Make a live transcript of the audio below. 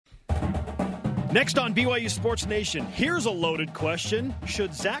Next on BYU Sports Nation, here's a loaded question.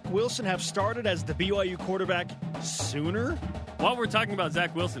 Should Zach Wilson have started as the BYU quarterback sooner? While we're talking about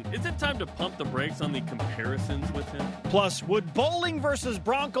Zach Wilson, is it time to pump the brakes on the comparisons with him? Plus, would bowling versus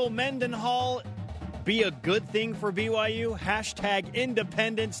Bronco Mendenhall be a good thing for BYU? Hashtag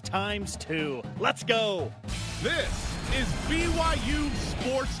independence ×2. Let's go. This is BYU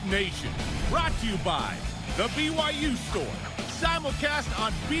Sports Nation, brought to you by the BYU Store. Simulcast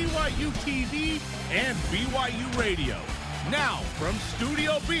on BYUtv and BYU Radio. Now, from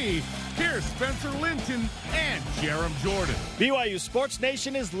Studio B, here's Spencer Linton and Jarom Jordan. BYU Sports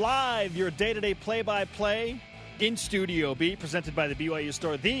Nation is live, your day-to-day play-by-play in Studio B, presented by the BYU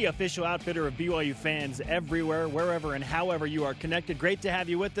Store, the official outfitter of BYU fans everywhere, wherever and however you are connected. Great to have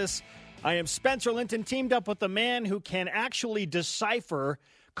you with us. I am Spencer Linton, teamed up with the man who can actually decipher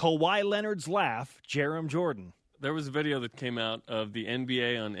Kawhi Leonard's laugh, Jarom Jordan. There was a video that came out of the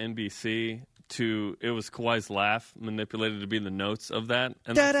NBA on NBC. It was Kawhi's laugh manipulated to be the notes of that.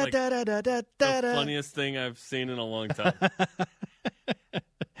 And that's like the funniest thing I've seen in a long time.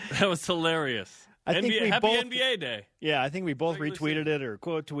 That was hilarious. Happy NBA Day. Yeah, I think we both retweeted it or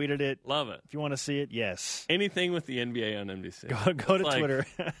quote tweeted it. Love it. If you want to see it, yes. Anything with the NBA on NBC. Go to Twitter.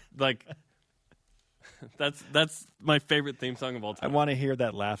 That's my favorite theme song of all time. I want to hear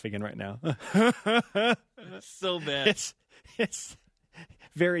that laugh again right now. So bad. It's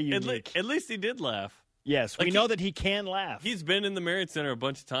very unique. At least he did laugh. Yes, we know that he can laugh. He's been in the Marriott Center a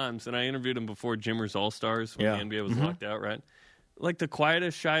bunch of times, and I interviewed him before Jimmers All-Stars when the NBA was locked out, right? Like the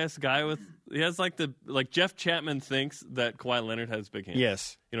quietest, shyest guy he has like Jeff Chapman thinks that Kawhi Leonard has big hands.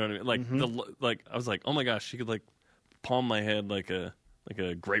 Yes. You know what I mean? I was like, oh my gosh, she could like palm my head like a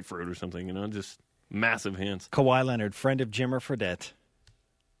grapefruit or something, you know, just massive hands. Kawhi Leonard, friend of Jimmer Fredette.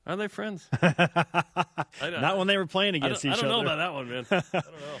 Are they friends? Not when they were playing against each other. I don't know about that one, man. I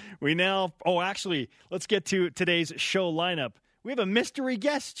don't know. Actually, let's get to today's show lineup. We have a mystery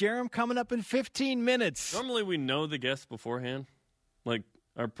guest, Jarom, coming up in 15 minutes. Normally we know the guest beforehand. Like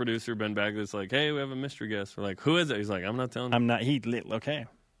our producer, Ben Bagley's like, hey, we have a mystery guest. We're like, who is it? He's like, I'm not telling you. I'm not. Okay.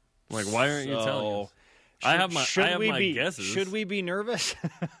 I'm like, why aren't you telling us? I have my guesses. Should we be nervous?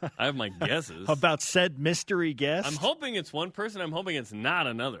 I have my guesses. About said mystery guest? I'm hoping it's one person. I'm hoping it's not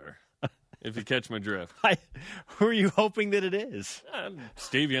another, if you catch my drift. Who are you hoping that it is?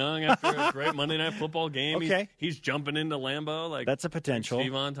 Steve Young after a great Monday Night Football game. Okay. He's jumping into Lambeau. That's a potential.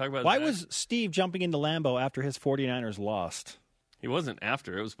 Steve on, talk about Why that. was Steve jumping into Lambeau after his 49ers lost? He wasn't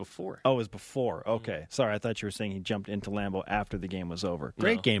after. It was before. Oh, it was before. Okay. Sorry, I thought you were saying he jumped into Lambeau after the game was over.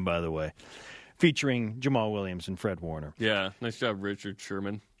 Great game, by the way. Featuring Jamal Williams and Fred Warner. Yeah, nice job, Richard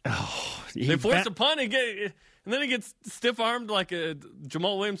Sherman. Oh, they forced a punt, and then he gets stiff-armed like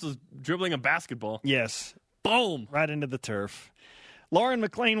Jamal Williams was dribbling a basketball. Yes. Boom! Right into the turf. Lauren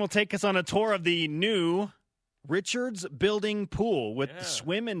McClain will take us on a tour of the new Richards Building Pool with the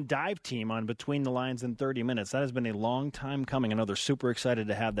swim and dive team on Between the LYnes in 30 minutes. That has been a long time coming. I know they're super excited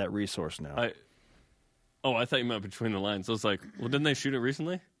to have that resource now. I thought you meant Between the LYnes. I was like, well, didn't they shoot it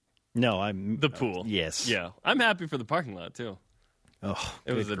recently? No, I'm... The pool. Yes. Yeah. I'm happy for the parking lot, too. Oh,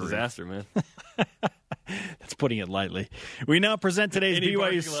 it was a disaster, man. That's putting it lightly. We now present today's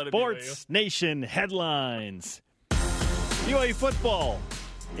BYU Sports Nation headlines. BYU football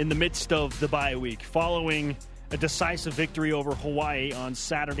in the midst of the bye week, following a decisive victory over Hawaii on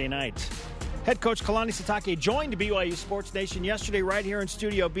Saturday night. Head coach Kalani Sitake joined BYU Sports Nation yesterday right here in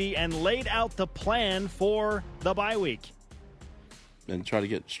Studio B and laid out the plan for the bye week. And try to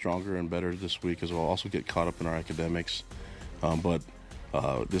get stronger and better this week as well. Also get caught up in our academics. But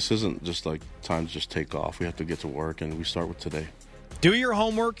this isn't just like time to just take off. We have to get to work, and we start with today. Do your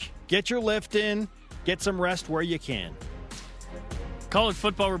homework, get your lift in, get some rest where you can. College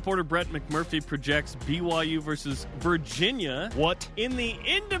football reporter Brett McMurphy projects BYU versus Virginia. What? In the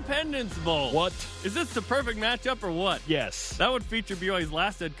Independence Bowl. What? Is this the perfect matchup or what? Yes. That would feature BYU's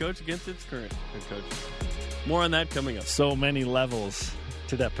last head coach against its current head coach. More on that coming up. So many levels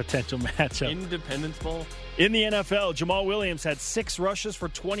to that potential matchup. Independence Bowl. In the NFL, Jamal Williams had 6 rushes for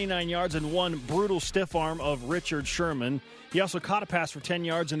 29 yards and 1 brutal stiff arm of Richard Sherman. He also caught a pass for 10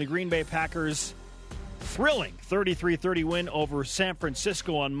 yards in the Green Bay Packers' thrilling 33-30 win over San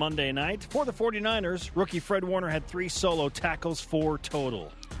Francisco on Monday night. For the 49ers, rookie Fred Warner had 3 solo tackles, 4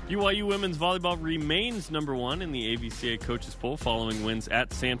 total. BYU women's volleyball remains number 1 in the AVCA coaches poll following wins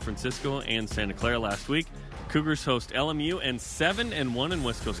at San Francisco and Santa Clara last week. Cougars host LMU and 7-1 in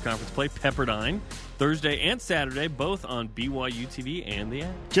West Coast Conference play Pepperdine Thursday and Saturday, both on BYUtv and the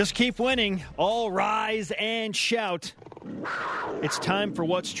app. Just keep winning. All rise and shout. It's time for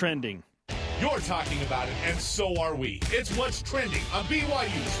What's Trending. You're talking about it, and so are we. It's what's trending on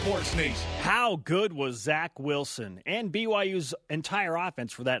BYU Sports Nation. How good was Zach Wilson and BYU's entire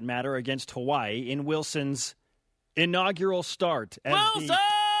offense, for that matter, against Hawaii in Wilson's inaugural start as the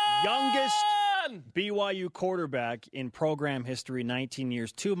youngest BYU quarterback in program history, 19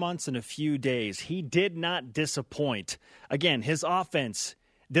 years, 2 months, and a few days. He did not disappoint. Again, his offense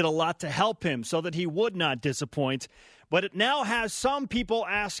did a lot to help him so that he would not disappoint. But it now has some people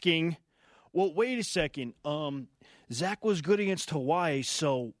asking, well, wait a second. Zach was good against Hawaii,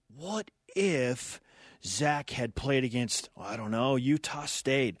 so what if Zach had played against, I don't know, Utah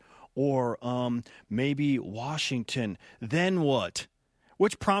State or maybe Washington? Then what?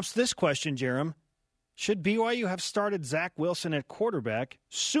 Which prompts this question, Jarom. Should BYU have started Zach Wilson at quarterback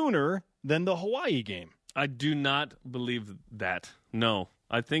sooner than the Hawaii game? I do not believe that. No.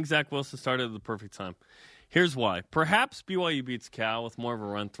 I think Zach Wilson started at the perfect time. Here's why. Perhaps BYU beats Cal with more of a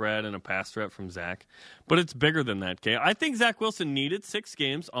run threat and a pass threat from Zach, but it's bigger than that, okay? I think Zach Wilson needed 6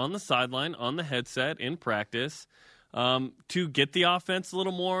 games on the sideline, on the headset, in practice, to get the offense a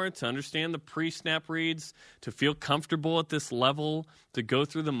little more, to understand the pre-snap reads, to feel comfortable at this level, to go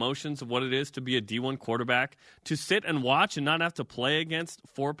through the motions of what it is to be a D1 quarterback, to sit and watch and not have to play against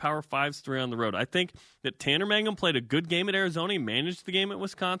 4 Power 5s, 3 on the road. I think that Tanner Mangum played a good game at Arizona. He managed the game at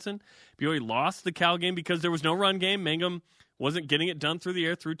Wisconsin. BYU lost the Cal game because there was no run game. Mangum wasn't getting it done through the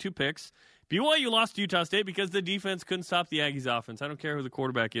air, through 2 picks. BYU lost to Utah State because the defense couldn't stop the Aggies' offense. I don't care who the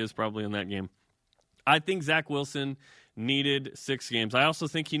quarterback is probably in that game. I think Zach Wilson needed 6 games. I also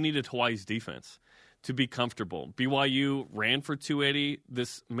think he needed Hawaii's defense to be comfortable. BYU ran for 280.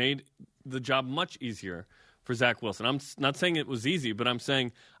 This made the job much easier for Zach Wilson. I'm not saying it was easy, but I'm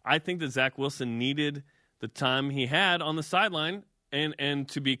saying I think that Zach Wilson needed the time he had on the sideline and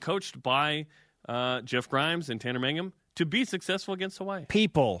to be coached by Jeff Grimes and Tanner Mangum to be successful against Hawaii.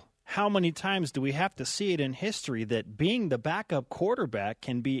 People, how many times do we have to see it in history that being the backup quarterback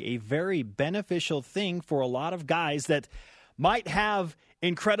can be a very beneficial thing for a lot of guys that might have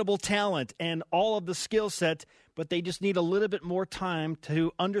incredible talent and all of the skill set, but they just need a little bit more time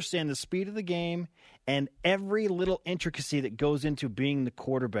to understand the speed of the game and every little intricacy that goes into being the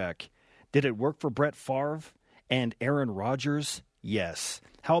quarterback. Did it work for Brett Favre and Aaron Rodgers? Yes.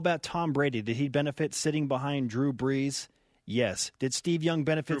 How about Tom Brady? Did he benefit sitting behind Drew Brees? Yes. Did Steve Young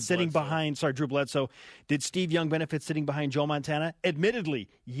benefit Drew Bledsoe. Did Steve Young benefit sitting behind Joe Montana? Admittedly,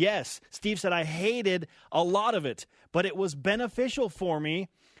 yes. Steve said, I hated a lot of it, but it was beneficial for me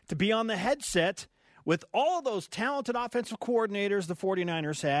to be on the headset with all of those talented offensive coordinators the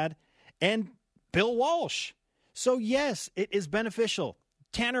 49ers had and Bill Walsh. So, yes, it is beneficial.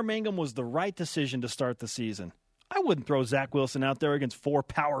 Tanner Mangum was the right decision to start the season. I wouldn't throw Zach Wilson out there against 4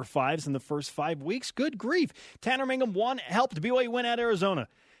 Power 5s in the first 5 weeks. Good grief. Tanner Mangum helped BYU win at Arizona.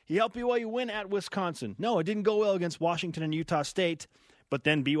 He helped BYU win at Wisconsin. No, it didn't go well against Washington and Utah State. But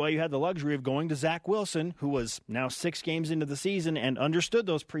then BYU had the luxury of going to Zach Wilson, who was now 6 games into the season and understood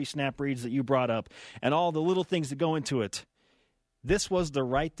those pre-snap reads that you brought up and all the little things that go into it. This was the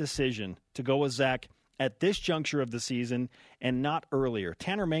right decision to go with Zach at this juncture of the season and not earlier.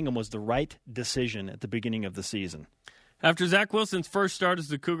 Tanner Mangum was the right decision at the beginning of the season. After Zach Wilson's first start as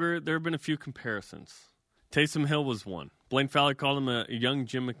the Cougar, there have been a few comparisons. Taysom Hill was one. Blaine Fowler called him a young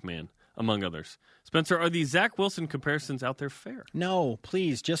Jim McMahon, among others. Spencer, are these Zach Wilson comparisons out there fair? No,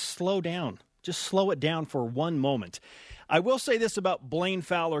 please, just slow down. Just slow it down for one moment. I will say this about Blaine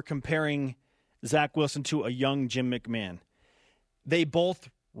Fowler comparing Zach Wilson to a young Jim McMahon. They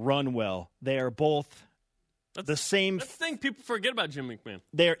both run well. They are both the same. That's the thing people forget about Jim McMahon.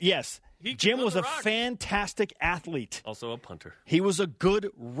 Yes. Jim was a fantastic athlete. Also a punter. He was a good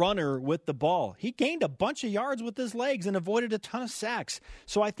runner with the ball. He gained a bunch of yards with his legs and avoided a ton of sacks.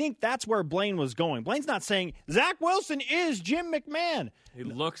 So I think that's where Blaine was going. Blaine's not saying Zach Wilson is Jim McMahon. He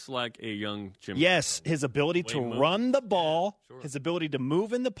looks like a young Jim McMahon. Yes, his ability to run the ball, his ability to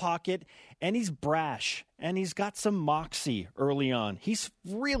move in the pocket, and he's brash, and he's got some moxie early on. He's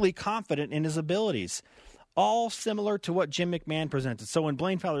really confident in his abilities. All similar to what Jim McMahon presented. So when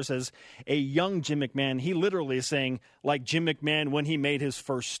Blaine Fowler says a young Jim McMahon, he literally is saying like Jim McMahon when he made his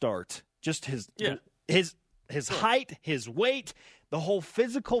first start. Just his height, his weight, the whole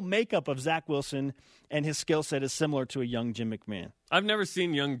physical makeup of Zach Wilson and his skill set is similar to a young Jim McMahon. I've never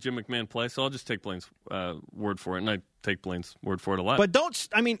seen young Jim McMahon play, so I'll just take Blaine's word for it, and I take Blaine's word for it a lot.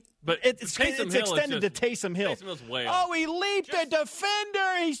 But it's Taysom extended to Taysom Hill. Taysom Hill's way off. Oh, he leaped a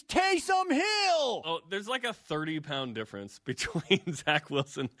defender. He's Taysom Hill. Oh, there's like a 30-pound difference between Zach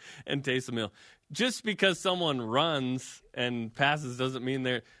Wilson and Taysom Hill. Just because someone runs and passes doesn't mean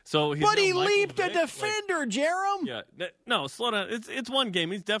they're so. But he leaped a defender, Jarom. Yeah, no, slow down. It's one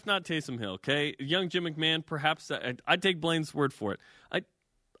game. He's definitely not Taysom Hill. Okay, young Jim McMahon. Perhaps I take Blaine's word for it.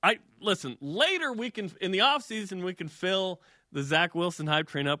 I listen. Later we can in the offseason we can fill the Zach Wilson hype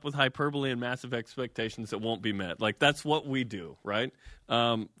train up with hyperbole and massive expectations that won't be met. Like that's what we do, right?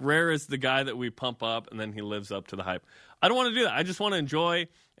 Rare is the guy that we pump up and then he lives up to the hype. I don't want to do that. I just want to enjoy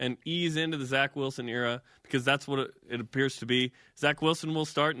and ease into the Zach Wilson era because that's what it appears to be. Zach Wilson will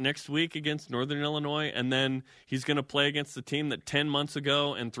start next week against Northern Illinois, and then he's going to play against the team that 10 months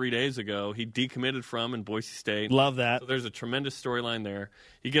ago and 3 days ago he decommitted from in Boise State. Love that. So there's a tremendous storyline there.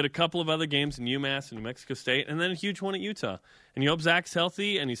 You get a couple of other games in UMass and New Mexico State, and then a huge one at Utah. And you hope Zach's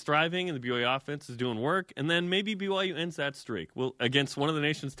healthy and he's thriving and the BYU offense is doing work, and then maybe BYU ends that streak against one of the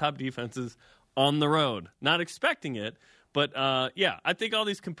nation's top defenses on the road. Not expecting it, but I think all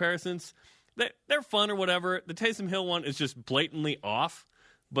these comparisons, they're fun or whatever. The Taysom Hill one is just blatantly off,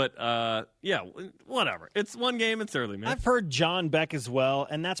 but whatever. It's one game. It's early, man. I've heard John Beck as well,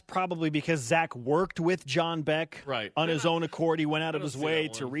 and that's probably because Zach worked with John Beck on his own accord. He went out of his way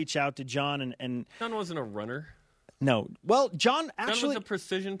to reach out to John. And John wasn't a runner. No. Well, John was a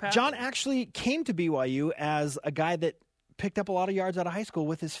precision passer. John actually came to BYU as a guy that picked up a lot of yards out of high school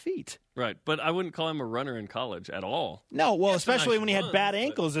with his feet. Right, but I wouldn't call him a runner in college at all. No, well, especially when he had bad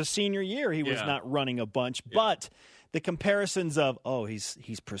ankles his senior year, he was not running a bunch. Yeah. But the comparisons of,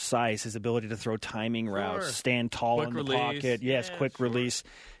 he's precise, his ability to throw timing routes, stand tall in the pocket, quick release.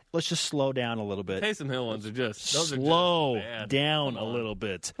 Let's just slow down a little bit. Taysom Hill ones are just slow down a little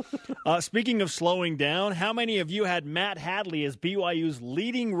bit. Speaking of slowing down, how many of you had Matt Hadley as BYU's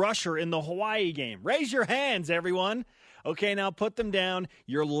leading rusher in the Hawaii game? Raise your hands, everyone. Okay, now put them down.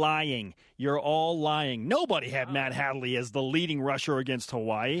 You're lying. You're all lying. Nobody had Matt Hadley as the leading rusher against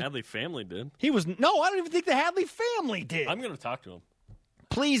Hawaii. Hadley family did. I don't even think the Hadley family did. I'm going to talk to him.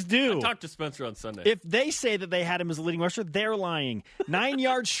 Please do. I talked to Spencer on Sunday. If they say that they had him as a leading rusher, they're lying. 9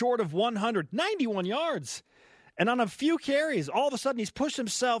 yards short of 100, 91 yards. And on a few carries, all of a sudden he's pushed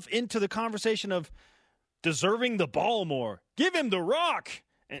himself into the conversation of deserving the ball more. Give him the rock.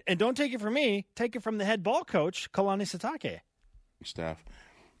 And don't take it from me. Take it from the head ball coach, Kalani Sitake. Staff,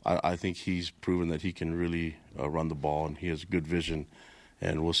 I think he's proven that he can really run the ball, and he has good vision.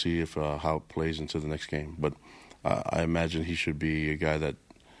 And we'll see how it plays into the next game. But I imagine he should be a guy that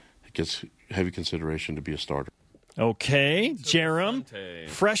gets heavy consideration to be a starter. Okay, Jarom,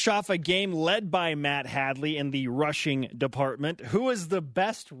 fresh off a game led by Matt Hadley in the rushing department. Who is the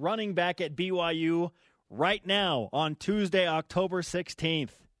best running back at BYU right now on Tuesday, October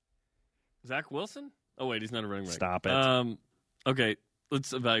 16th? Zach Wilson? Oh, wait, he's not a running back. Stop it. Okay,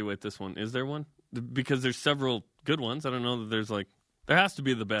 let's evaluate this one. Is there one? Because there's several good ones. I don't know that there has to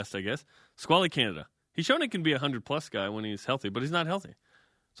be the best, I guess. Squally Canada. He's shown he can be a 100-plus guy when he's healthy, but he's not healthy.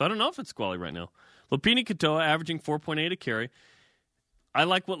 So I don't know if it's Squally right now. Lupini Katoa averaging 4.8 a carry. I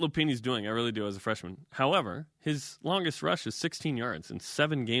like what Lupini's doing. I really do as a freshman. However, his longest rush is 16 yards in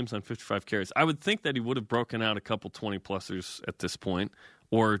 7 games on 55 carries. I would think that he would have broken out a couple 20-plussers at this point.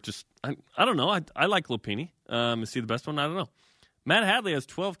 Or just, I don't know. I like Lupini. Is he the best one? I don't know. Matt Hadley has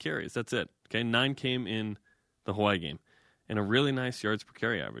 12 carries. That's it. Okay, 9 came in the Hawaii game. And a really nice yards per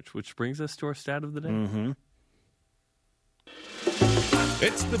carry average, which brings us to our stat of the day. Mm-hmm.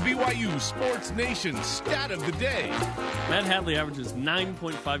 It's the BYU Sports Nation stat of the day. Matt Hadley averages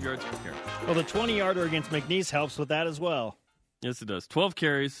 9.5 yards per carry. Well, the 20-yarder against McNeese helps with that as well. Yes, it does. 12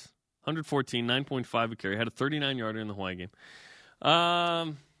 carries, 114, 9.5 a carry. Had a 39-yarder in the Hawaii game.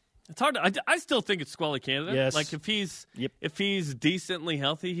 It's hard to, I still think it's Squally Canada. Yes. Like if he's decently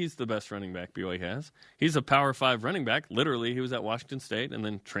healthy, he's the best running back BYU has. He's a Power 5 running back. Literally, he was at Washington State and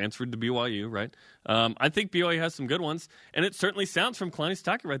then transferred to BYU, right? I think BYU has some good ones, and it certainly sounds from Kalani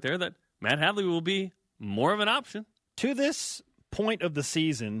Sitake right there that Matt Hadley will be more of an option. To this point of the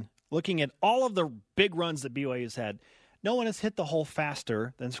season, looking at all of the big runs that BYU's had, no one has hit the hole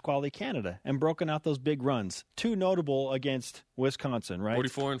faster than Squally Canada and broken out those big runs. 2 notable against Wisconsin, right?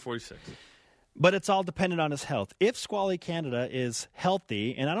 44 and 46. But it's all dependent on his health. If Squally Canada is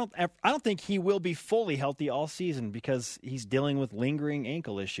healthy, and I don't think he will be fully healthy all season because he's dealing with lingering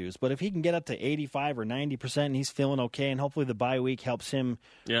ankle issues. But if he can get up to 85 or 90% and he's feeling okay, and hopefully the bye week helps him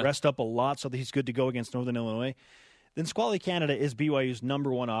rest up a lot so that he's good to go against Northern Illinois, then Squally Canada is BYU's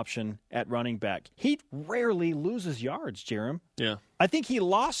number one option at running back. He rarely loses yards, Jarom. Yeah. I think he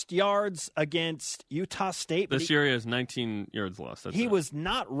lost yards against Utah State. This year he has 19 yards lost. He was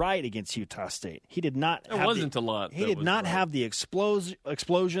not right against Utah State. He did not. It wasn't a lot. He did not have the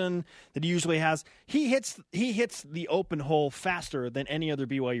explosion that he usually has. He hits the open hole faster than any other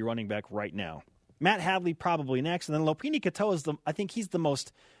BYU running back right now. Matt Hadley probably next, and then Lopini Katoa I think he's the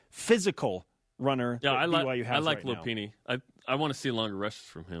most physical runner that BYU has. I like right Lopini. I want to see longer rushes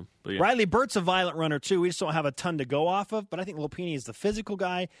from him. But yeah. Riley Burt's a violent runner too. We just don't have a ton to go off of, but I think Lopini is the physical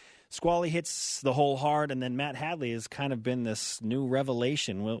guy. Squally hits the hole hard, and then Matt Hadley has kind of been this new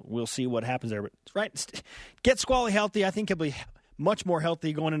revelation. We'll see what happens there. But get Squally healthy. I think he'll be much more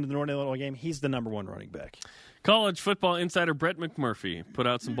healthy going into the Northern Illinois game. He's the number one running back. College football insider Brett McMurphy put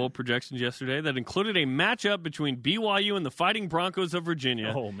out some bold projections yesterday that included a matchup between BYU and the Fighting Broncos of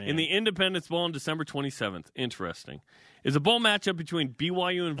Virginia in the Independence Bowl on December 27th. Interesting. Is a bowl matchup between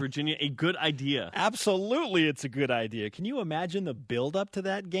BYU and Virginia a good idea? Absolutely, it's a good idea. Can you imagine the build-up to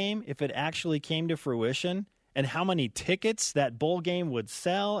that game if it actually came to fruition? And how many tickets that bowl game would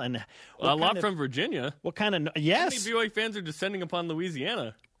sell? And a lot from Virginia. What kind of... Yes. How many BYU fans are descending upon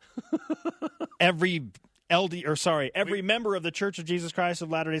Louisiana? Every member of the Church of Jesus Christ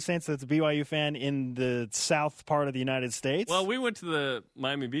of Latter-day Saints that's a BYU fan in the south part of the United States. Well, we went to the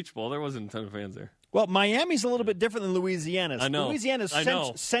Miami Beach Bowl. There wasn't a ton of fans there. Well, Miami's a little bit different than Louisiana. I know. Louisiana's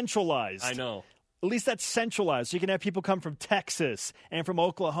centralized. I know. At least that's centralized. So you can have people come from Texas and from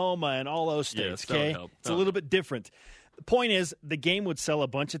Oklahoma and all those states, okay? It's a little bit different. The point is, the game would sell a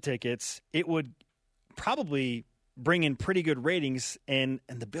bunch of tickets. It would probably bring in pretty good ratings, and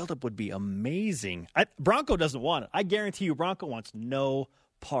the buildup would be amazing. Bronco doesn't want it. I guarantee you Bronco wants no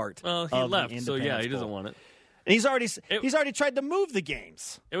part of he left, the so yeah, he Bowl. doesn't want it. And he's already tried to move the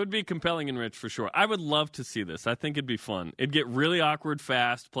games. It would be compelling and rich for sure. I would love to see this. I think it'd be fun. It'd get really awkward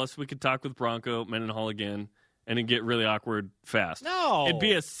fast. Plus, we could talk with Bronco Mendenhall again, and it'd get really awkward fast. No, it'd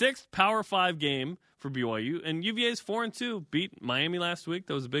be a 6th Power 5 game for BYU, and UVA's 4-2. Beat Miami last week.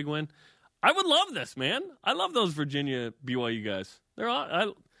 That was a big win. I would love this, man. I love those Virginia BYU guys. They're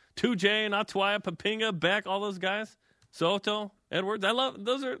all 2J, Atwaya, Papinga, Beck, all those guys. Soto, Edwards. I love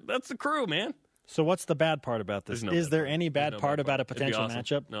those. That's the crew, man. So what's the bad part about this? Is there any bad part about a potential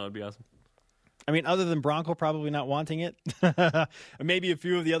matchup? No, it'd be awesome. I mean, other than Bronco probably not wanting it, maybe a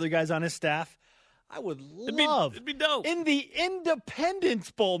few of the other guys on his staff. I would love. It'd be dope in the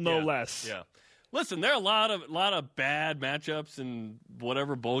Independence Bowl, no less. Yeah. Listen, there are a lot of bad matchups and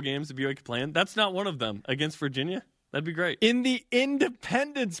whatever bowl games the BYU could play in. That's not one of them against Virginia. That'd be great. In the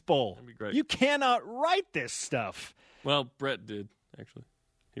Independence Bowl. That'd be great. You cannot write this stuff. Well, Brett did, actually.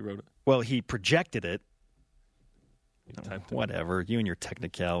 He wrote it. Well, he projected it. Whatever. You and your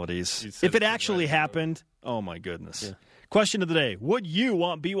technicalities. If it actually happened, oh my goodness. Yeah. Question of the day. Would you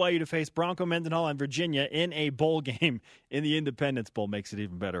want BYU to face Bronco Mendenhall and Virginia in a bowl game in the Independence Bowl? Makes it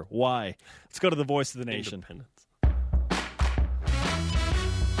even better. Why? Let's go to the voice of the nation.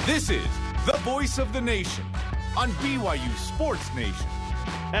 This is the voice of the nation on BYU Sports Nation.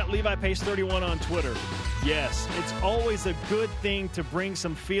 At Levi Pace 31 on Twitter. Yes, it's always a good thing to bring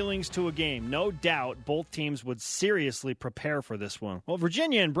some feelings to a game. No doubt both teams would seriously prepare for this one. Well,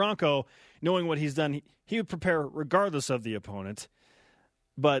 Virginia and Bronco, knowing what he's done, he would prepare regardless of the opponent.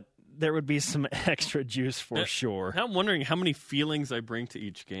 But there would be some extra juice for sure. I'm wondering how many feelings I bring to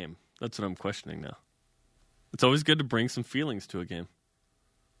each game. That's what I'm questioning now. It's always good to bring some feelings to a game.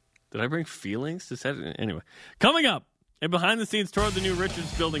 Did I bring feelings to Saturday? Anyway, coming up. A behind-the-scenes tour of the new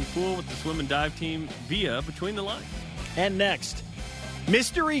Richards Building pool with the swim and dive team via Between the LYnes. And next,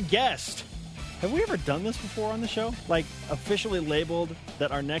 mystery guest. Have we ever done this before on the show? Like, officially labeled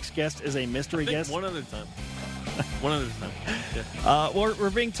that our next guest is a mystery guest? One other time. One other time. Yeah. We're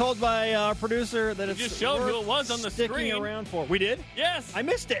being told by our producer that it's just showed who it was on the sticking screen. Around for. We did? Yes. I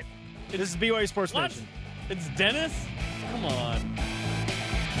missed it. This is BYU Sports Nation. It's Dennis? Come on.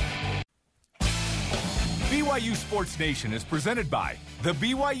 BYU Sports Nation is presented by The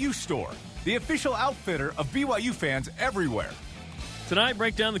BYU Store, the official outfitter of BYU fans everywhere. Tonight,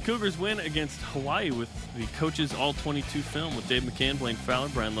 break down the Cougars' win against Hawaii with the Coaches All-22 film with Dave McCann, Blaine Fowler,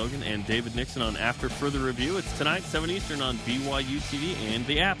 Brian Logan, and David Nixon on After Further Review. It's tonight, 7 Eastern on BYUtv and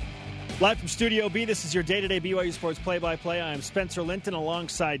the app. Live from Studio B, this is your day-to-day BYU Sports play-by-play. I am Spencer Linton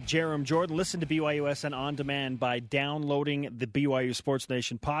alongside Jarom Jordan. Listen to BYUSN on demand by downloading the BYU Sports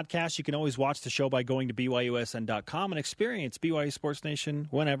Nation podcast. You can always watch the show by going to BYUSN.com and experience BYU Sports Nation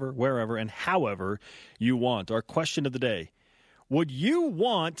whenever, wherever, and however you want. Our question of the day, would you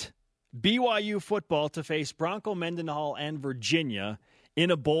want BYU football to face Bronco Mendenhall and Virginia in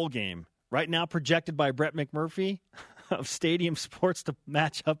a bowl game? right now projected by Brett McMurphy of Stadium Sports to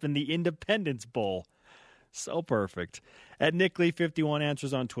match up in the Independence Bowl. So perfect. At Nick Lee 51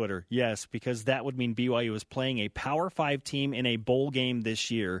 answers on Twitter, yes, because that would mean BYU is playing a Power 5 team in a bowl game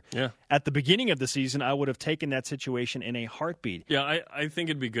this year. Yeah. At the beginning of the season, I would have taken that situation in a heartbeat. Yeah, I think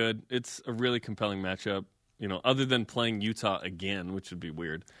it'd be good. It's a really compelling matchup. Other than playing Utah again, which would be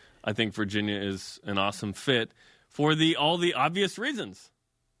weird, I think Virginia is an awesome fit for all the obvious reasons.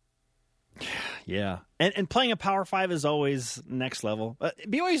 Yeah. And playing a Power 5 is always next level.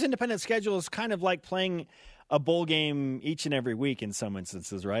 BYU's independent schedule is kind of like playing a bowl game each and every week in some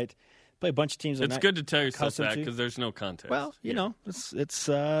instances, right? Play a bunch of teams. It's good to tell yourself that because there's no context. Well, it's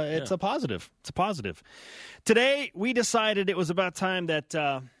a positive. It's a positive. Today, we decided it was about time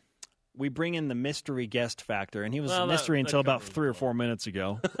that we bring in the mystery guest factor, and he was a mystery until about 3 or 4 minutes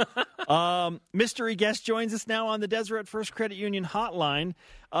ago. Mystery guest joins us now on the Deseret First Credit Union hotline.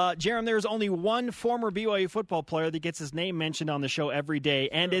 Jarom, there is only one former BYU football player that gets his name mentioned on the show every day,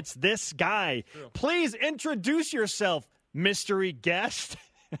 and it's this guy. Please introduce yourself, mystery guest.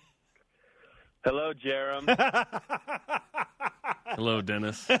 Hello, Jarom. Hello,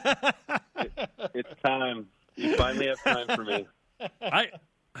 Dennis. It's time. You finally have time for me.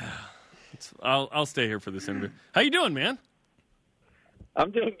 I'll stay here for this interview. How you doing, man?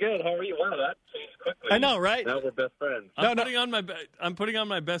 I'm doing good. How are you? Wow, that changed quickly. I know, right? Now we're best friends. I'm putting on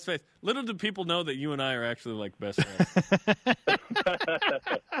my best face. Little do people know that you and I are actually like best friends.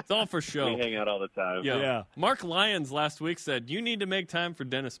 It's all for show. We hang out all the time. Yeah. Mark Lyons last week said you need to make time for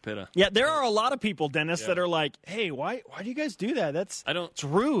Dennis Pitta. Yeah, there are a lot of people, Dennis, that are like, "Hey, why do you guys do that? It's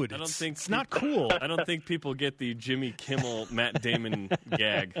rude. It's not cool." I don't think people get the Jimmy Kimmel, Matt Damon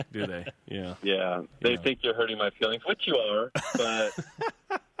gag, do they? Yeah. Yeah. They think you're hurting my feelings, which you are, but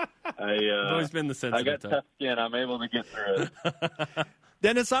I've always been the sensitive I got type. tough skin. I'm able to get through it.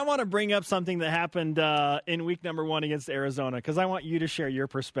 Dennis, I want to bring up something that happened in week number 1 against Arizona because I want you to share your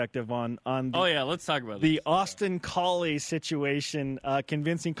perspective on let's talk about the Austin Collie situation,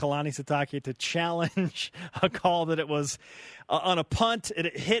 convincing Kalani Sitake to challenge a call that it was on a punt.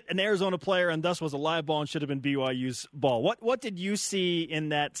 It hit an Arizona player and thus was a live ball and should have been BYU's ball. What did you see in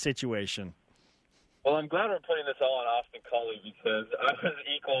that situation? Well, I'm glad we're putting this all on Austin Collie because I was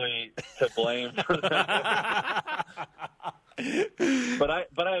equally to blame for that.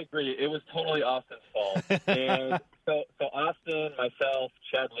 But I agree. It was totally Austin's fault. And so Austin, myself,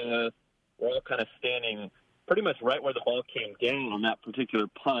 Chad Lewis, we're all kind of standing pretty much right where the ball came down on that particular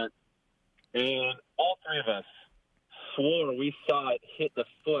punt. And all three of us swore we saw it hit the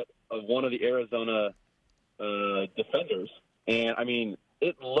foot of one of the Arizona defenders. And, I mean,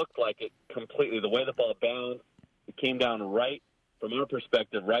 it looked like it completely. The way the ball bounced, it came down right, from our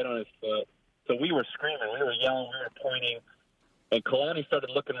perspective, right on his foot. So we were screaming, we were yelling, we were pointing. And Kalani started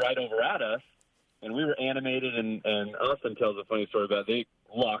looking right over at us, and we were animated. And Austin tells a funny story about it. They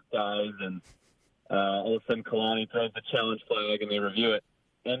locked eyes, and all of a sudden Kalani throws the challenge flag, and they review it.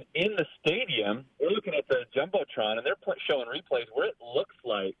 And in the stadium, we're looking at the Jumbotron, and they're showing replays where it looks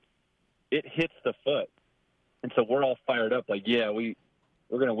like it hits the foot. And so we're all fired up, like, yeah, we're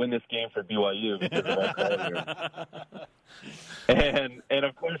going to win this game for BYU because of our call here. And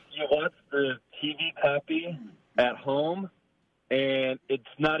of course, you watch the TV copy at home, and it's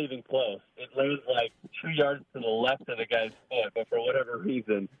not even close. It lays like 2 yards to the left of the guy's foot, but for whatever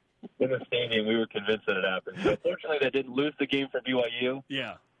reason, in the stadium, we were convinced that it happened. So fortunately, they didn't lose the game for BYU.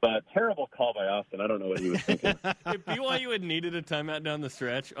 Yeah. But terrible call by Austin. I don't know what he was thinking. If BYU had needed a timeout down the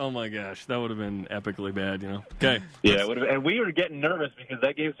stretch, oh my gosh, that would have been epically bad, Okay. Yeah, it would have. And we were getting nervous because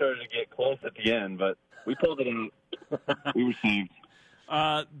that game started to get close at the end, but we pulled it out. We were saved.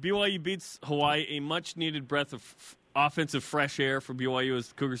 BYU beats Hawaii, a much-needed breath of offensive fresh air for BYU as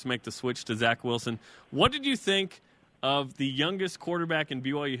the Cougars make the switch to Zach Wilson. What did you think of the youngest quarterback in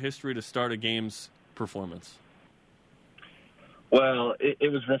BYU history to start a game's performance? Well,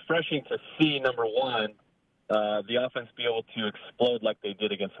 it was refreshing to see, number one, the offense be able to explode like they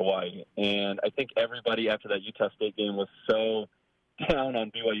did against Hawaii. And I think everybody after that Utah State game was so down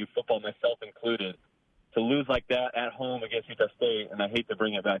on BYU football, myself included. To lose like that at home against Utah State, and I hate to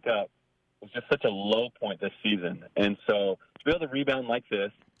bring it back up, was just such a low point this season. And so to be able to rebound like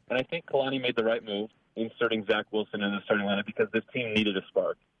this, and I think Kalani made the right move, inserting Zach Wilson in the starting lineup because this team needed a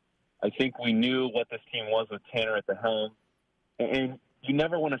spark. I think we knew what this team was with Tanner at the helm. And you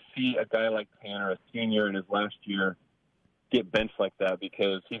never want to see a guy like Tanner, a senior in his last year, get benched like that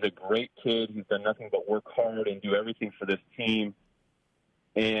because he's a great kid. He's done nothing but work hard and do everything for this team.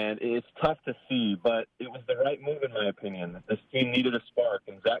 And it's tough to see, but it was the right move in my opinion. This team needed a spark,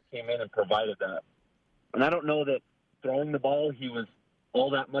 and Zach came in and provided that. And I don't know that throwing the ball, he was all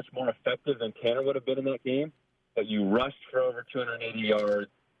that much more effective than Tanner would have been in that game, but you rushed for over 280 yards.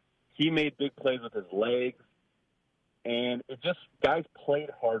 He made big plays with his legs, and it just guys played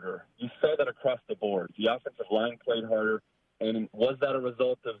harder. You saw that across the board. The offensive line played harder, and was that a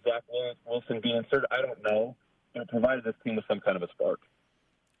result of Zach Wilson being inserted? I don't know, but it provided this team with some kind of a spark.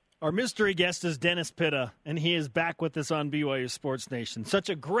 Our mystery guest is Dennis Pitta, and he is back with us on BYU Sports Nation. Such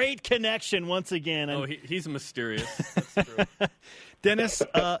a great connection once again. Oh, he's mysterious. That's true. Dennis,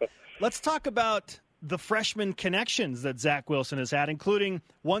 let's talk about the freshman connections that Zach Wilson has had, including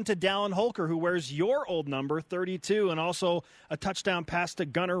one to Dallin Holker, who wears your old number, 32, and also a touchdown pass to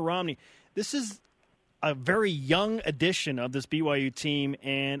Gunnar Romney. This is a very young addition of this BYU team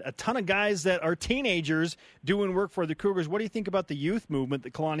and a ton of guys that are teenagers doing work for the Cougars. What do you think about the youth movement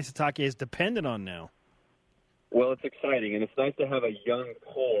that Kalani Sitake is dependent on now? Well, it's exciting, and it's nice to have a young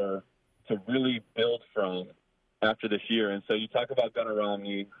core to really build from after this year. And so you talk about Gunnar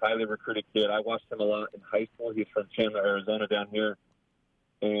Romney, highly recruited kid. I watched him a lot in high school. He's from Chandler, Arizona down here,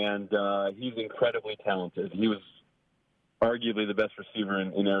 and he's incredibly talented. He was arguably the best receiver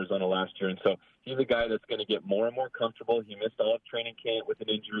in Arizona last year. And so he's a guy that's going to get more and more comfortable. He missed all of training camp with an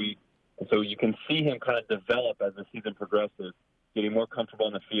injury. And so you can see him kind of develop as the season progresses, getting more comfortable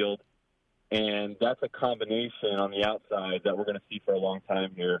on the field. And that's a combination on the outside that we're going to see for a long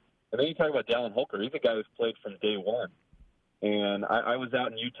time here. And then you talk about Dallin Holker. He's a guy who's played from day one. And I was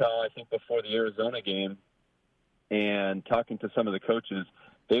out in Utah, I think, before the Arizona game, and talking to some of the coaches.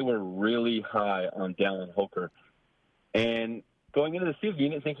 They were really high on Dallin Holker. And going into the season, you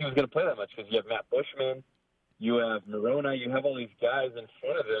didn't think he was going to play that much because you have Matt Bushman, you have Morona, you have all these guys in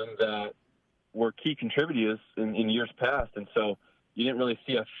front of him that were key contributors in years past. And so you didn't really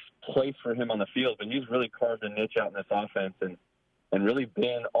see a place for him on the field. But he's really carved a niche out in this offense and really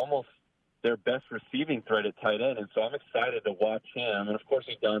been almost their best receiving threat at tight end. And so I'm excited to watch him. And, of course,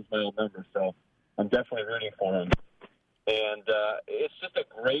 he dons my old number, so I'm definitely rooting for him. And it's just a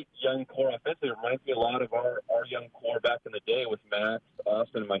great young core offensively. It reminds me a lot of our young core back in the day with Max,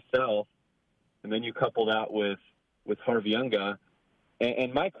 Austin, and myself. And then you couple that with Harvey Unga.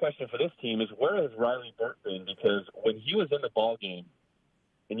 And my question for this team is, where has Riley Burt been? Because when he was in the ball game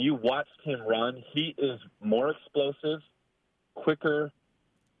and you watched him run, he is more explosive, quicker,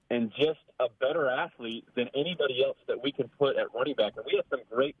 and just a better athlete than anybody else that we can put at running back. And we had some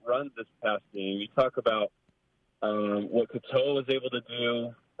great runs this past game. You talk about what Katoa was able to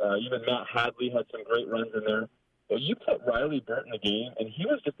do. Even Matt Hadley had some great runs in there. But you put Riley Burt in the game, and he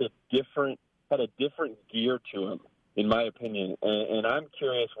was just had a different gear to him, in my opinion. And I'm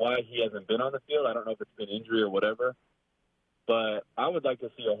curious why he hasn't been on the field. I don't know if it's been injury or whatever. But I would like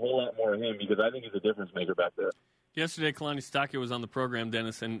to see a whole lot more of him because I think he's a difference maker back there. Yesterday, Kalani Sitake was on the program,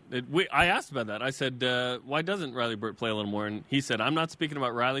 Dennis, and I asked about that. I said, why doesn't Riley Burt play a little more? And he said, I'm not speaking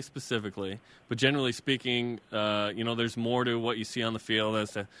about Riley specifically, but generally speaking, there's more to what you see on the field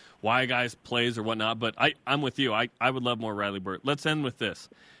as to why a guy plays or whatnot. But I'm with you. I would love more Riley Burt. Let's end with this.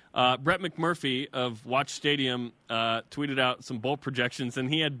 Brett McMurphy of Watch Stadium tweeted out some bowl projections,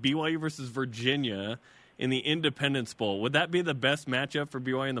 and he had BYU versus Virginia in the Independence Bowl. Would that be the best matchup for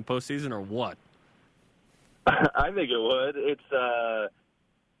BYU in the postseason or what? I think it would. It's,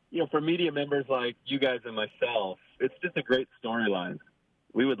 for media members like you guys and myself, it's just a great storyline.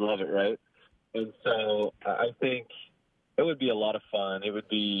 We would love it, right? And so I think it would be a lot of fun. It would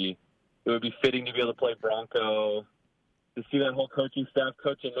be fitting to be able to play Bronco, to see that whole coaching staff,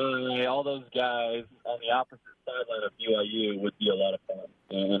 Coach and all those guys on the opposite sideline of BYU would be a lot of fun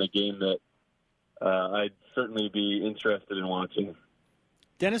and a game that I'd certainly be interested in watching.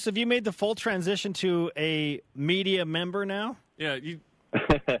 Dennis, have you made the full transition to a media member now? Yeah.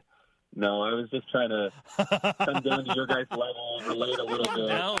 No, I was just trying to come down to your guys' level, relate a little bit.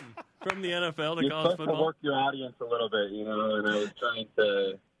 Down from the NFL to You're college supposed football. to work your audience a little bit, and I was trying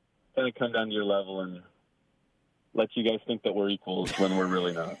to kind of come down to your level and let you guys think that we're equals when we're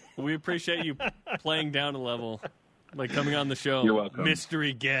really not. We appreciate you playing down a level, like coming on the show. You're welcome.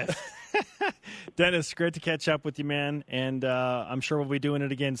 Mystery guest. Dennis, great to catch up with you, man, and I'm sure we'll be doing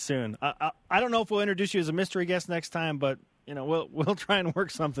it again soon. I don't know if we'll introduce you as a mystery guest next time, but we'll try and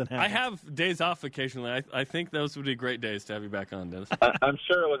work something out. I have days off occasionally. I think those would be great days to have you back on, Dennis. I'm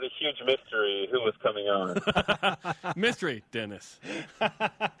sure it was a huge mystery who was coming on. Mystery, Dennis.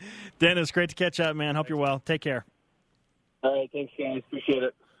 Dennis, great to catch up, man. Hope you're well. Take care. All right, thanks, guys. Appreciate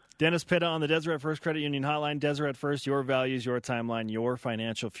it. Dennis Pitta on the Deseret First Credit Union Hotline. Deseret First, your values, your timeline, your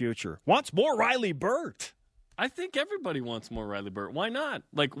financial future. Wants more Riley Burt. I think everybody wants more Riley Burt. Why not?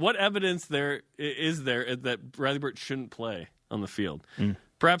 Like, what evidence is there that Riley Burt shouldn't play on the field?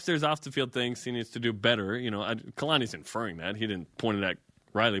 Perhaps there's off-the-field things he needs to do better. Kalani's inferring that. He didn't point it at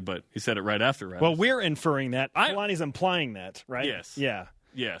Riley, but he said it right after Riley. Well, we're inferring that. Kalani's implying that, right? Yes. Yeah.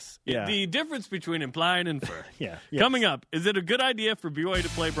 Yes. Yeah. The difference between imply and infer. Yes. Coming up, is it a good idea for BYU to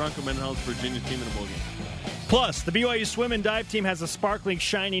play Bronco Mendenhall's Virginia team in a bowl game? Plus, the BYU swim and dive team has a sparkling,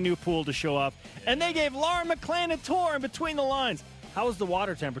 shiny new pool to show off. And they gave Lauren McClain a tour in Between the LYnes. How is the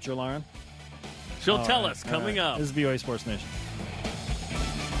water temperature, Lauren? She'll tell us coming up. This is BYU Sports Nation.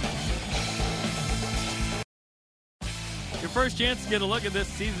 Your first chance to get a look at this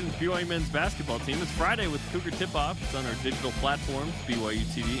season's BYU men's basketball team is Friday with Cougar Tip-Off. It's on our digital platforms,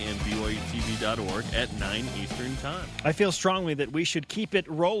 BYUtv and BYUtv.org at 9 Eastern Time. I feel strongly that we should keep it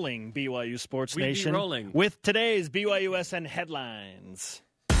rolling, BYU Sports Nation. Rolling. With today's BYUSN headlines.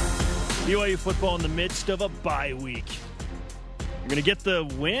 BYU football in the midst of a bye week. You're going to get the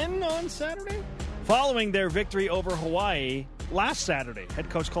win on Saturday? Following their victory over Hawaii last Saturday, head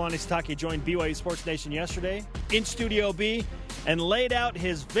coach Kalani Sitake joined BYU Sports Nation yesterday in Studio B and laid out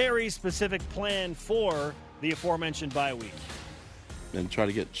his very specific plan for the aforementioned bye week. And try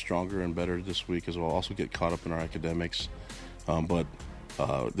to get stronger and better this week as well. Also get caught up in our academics. But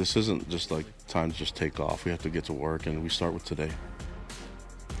this isn't just like time to just take off. We have to get to work, and we start with today.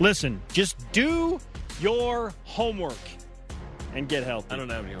 Listen, just do your homework and get healthy. I don't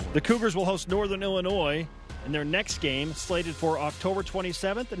have any homework. The Cougars will host Northern Illinois in their next game, slated for October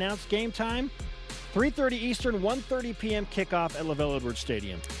 27th. Announced game time, 3:30 Eastern, 1:30 p.m. kickoff at LaVelle Edwards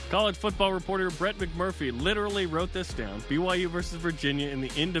Stadium. College football reporter Brett McMurphy literally wrote this down. BYU versus Virginia in the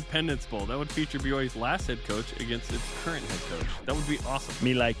Independence Bowl. That would feature BYU's last head coach against its current head coach. That would be awesome.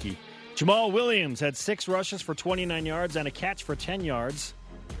 Me likey. Jamal Williams had 6 rushes for 29 yards and a catch for 10 yards.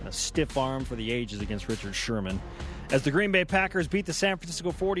 A stiff arm for the ages against Richard Sherman. As the Green Bay Packers beat the San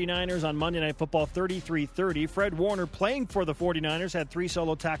Francisco 49ers on Monday Night Football 33-30, Fred Warner, playing for the 49ers, had 3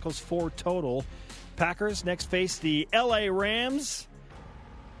 solo tackles, 4 total. Packers next face the LA Rams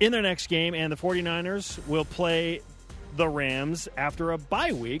in their next game, and the 49ers will play the Rams after a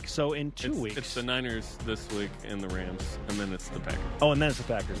bye week, so in 2 weeks. It's the Niners this week and the Rams, and then it's the Packers. Oh, and then it's the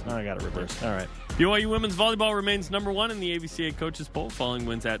Packers. Now I got it reversed. All right. BYU women's volleyball remains number 1 in the AVCA Coaches Poll, following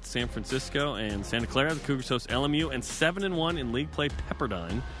wins at San Francisco and Santa Clara. The Cougars host LMU and 7-1 in league play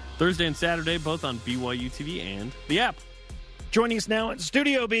Pepperdine. Thursday and Saturday, both on BYUtv and the app. Joining us now in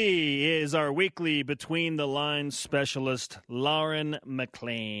Studio B is our weekly Between the LYnes specialist, Lauren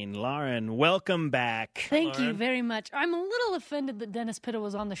McClain. Lauren, welcome back. Thank you very much. I'm a little offended that Dennis Pitta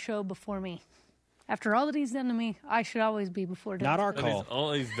was on the show before me. After all that he's done to me, I should always be before Dennis. Not our Pitta. call.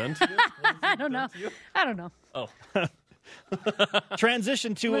 All he's done to you? I don't know. I don't know. Oh.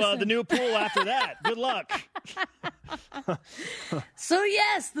 Transition to the new pool after that. Good luck. So,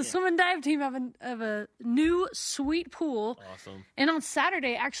 yes, the swim and dive team have a new sweet pool. Awesome. And on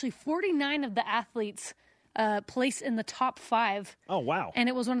Saturday, actually, 49 of the athletes placed in the top 5. Oh, wow. And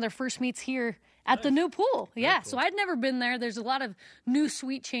it was one of their first meets here at the new pool. Yeah, cool. So I'd never been there. There's a lot of new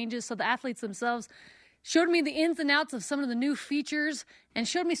sweet changes. So the athletes themselves showed me the ins and outs of some of the new features and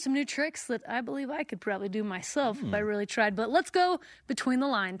showed me some new tricks that I believe I could probably do myself if I really tried. But let's go Between the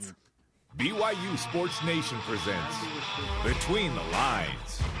LYnes. BYU Sports Nation presents Between the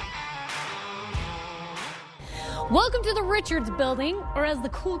LYnes. Welcome to the Richards Building, or as the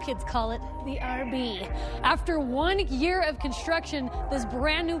cool kids call it, the RB. After 1 year of construction, this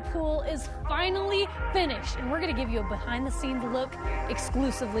brand new pool is finally finished, and we're going to give you a behind-the-scenes look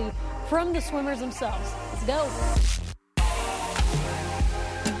exclusively from the swimmers themselves. Let's go.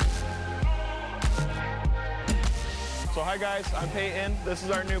 So hi guys, I'm Peyton. This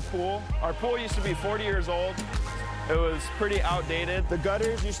is our new pool. Our pool used to be 40 years old. It was pretty outdated. The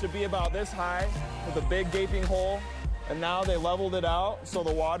gutters used to be about this high with a big gaping hole, and now they leveled it out so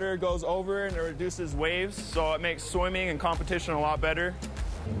the water goes over and it reduces waves, so it makes swimming and competition a lot better.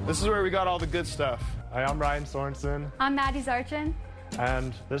 This is where we got all the good stuff. Hi, I'm Ryan Sorensen, I'm Maddie Zarchin.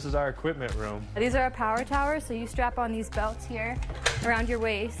 and this is our equipment room. These are our power towers, so you strap on these belts here around your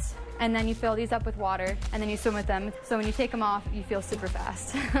waist, and then you fill these up with water, and then you swim with them. So when you take them off, you feel super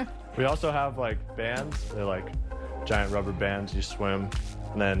fast. We also have like bands. They're like giant rubber bands. You swim,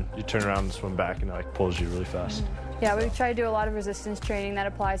 and then you turn around and swim back, and it like pulls you really fast. Yeah, we try to do a lot of resistance training that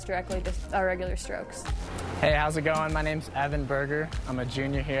applies directly to our regular strokes. Hey, how's it going? My name's Evan Berger. I'm a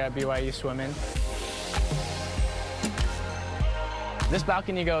junior here at BYU Swimming. This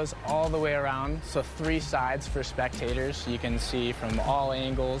balcony goes all the way around, so 3 sides for spectators. You can see from all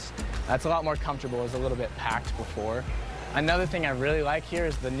angles. That's a lot more comfortable. It was a little bit packed before. Another thing I really like here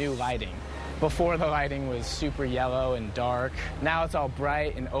is the new lighting. Before, the lighting was super yellow and dark. Now it's all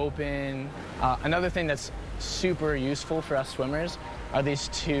bright and open. Another thing that's super useful for us swimmers are these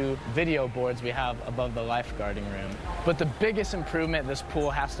 2 video boards we have above the lifeguarding room. But the biggest improvement this pool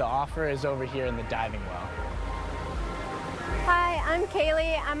has to offer is over here in the diving well. Hi, I'm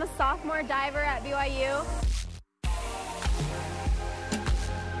Kaylee. I'm a sophomore diver at BYU.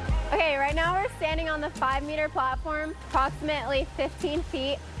 Okay, right now we're standing on the 5-meter platform, approximately 15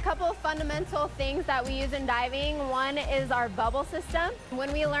 feet. A couple of fundamental things that we use in diving. One is our bubble system.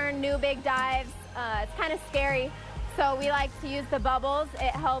 When we learn new big dives, it's kind of scary. So we like to use the bubbles.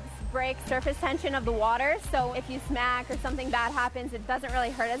 It helps break surface tension of the water. So if you smack or something bad happens, it doesn't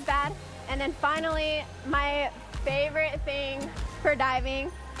really hurt as bad. And then finally, my favorite thing for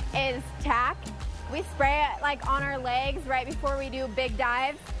diving is tack. We spray it like on our legs right before we do big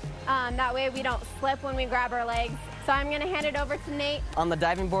dives. That way we don't slip when we grab our legs. So I'm going to hand it over to Nate. On the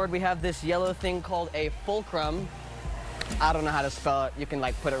diving board, we have this yellow thing called a fulcrum. I don't know how to spell it. You can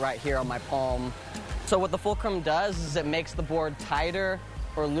like put it right here on my palm. So what the fulcrum does is it makes the board tighter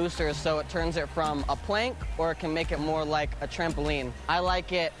or looser, so it turns it from a plank, or it can make it more like a trampoline. I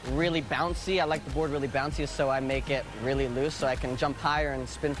like it really bouncy. I like the board really bouncy, so I make it really loose so I can jump higher and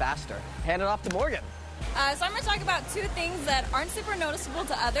spin faster. Hand it off to Morgan. So I'm going to talk about 2 things that aren't super noticeable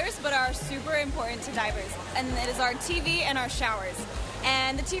to others, but are super important to divers. And it is our TV and our showers.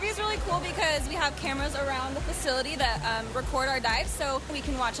 And the TV is really cool because we have cameras around the facility that record our dives, so we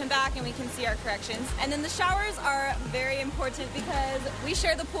can watch them back and we can see our corrections. And then the showers are very important because we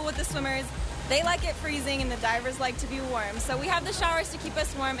share the pool with the swimmers. They like it freezing and the divers like to be warm. So we have the showers to keep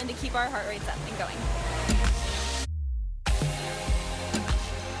us warm and to keep our heart rates up and going.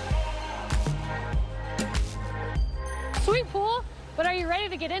 Sweet pool, but are you ready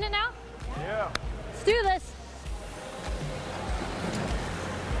to get in it now? Yeah. Let's do this.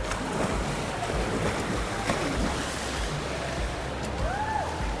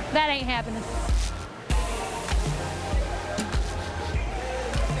 That ain't happening.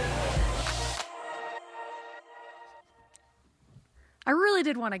 I really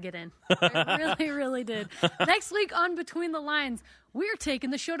did want to get in. I really did. Next week on Between the LYnes, we're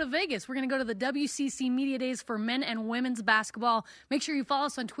taking the show to Vegas. We're going to go to the WCC Media Days for men and women's basketball. Make sure you follow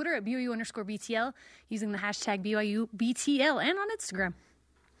us on Twitter at BYU_BTL using the hashtag BYUBTL and on Instagram.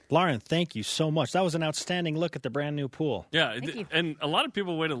 Lauren, thank you so much. That was an outstanding look at the brand new pool. Yeah, and a lot of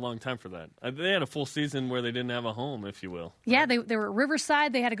people waited a long time for that. They had a full season where they didn't have a home, if you will. Yeah, they were at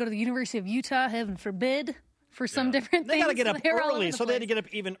Riverside. They had to go to the University of Utah, heaven forbid, for some different things. They got to get up early, so they had to get up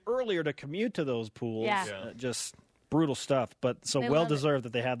even earlier to commute to those pools. Yeah. Just brutal stuff, but so well-deserved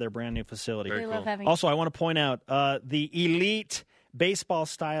that they have their brand new facility. They love having Also, I want to point out the elite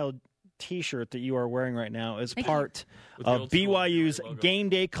baseball-style T-shirt that you are wearing right now is part of BYU's Game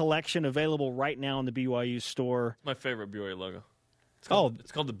Day collection, available right now in the BYU store. My favorite BYU logo. It's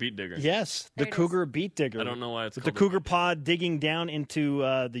called the Beat Digger. Yes, the Cougar Beat Digger. I don't know why it's called the Cougar Pod digging down into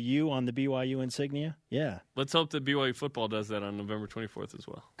the U on the BYU insignia. Yeah. Let's hope that BYU football does that on November 24th as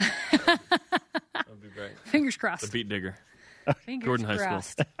well. That would be great. Fingers crossed. The Beat Digger. Fingers Gordon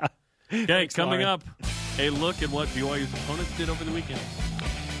crossed. High School. Okay, coming up, a look at what BYU's opponents did over the weekend.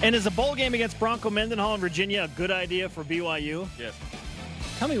 And is a bowl game against Bronco Mendenhall in Virginia a good idea for BYU? Yes.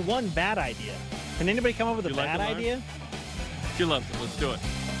 Tell me one bad idea. Can anybody come up with a bad idea? If you love it, let's do it.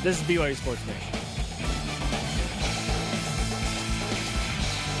 This is BYU Sports Nation.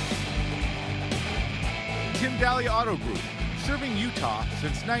 Tim Daly Auto Group, serving Utah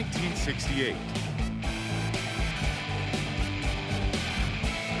since 1968.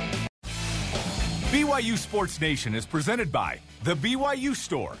 BYU Sports Nation is presented by The BYU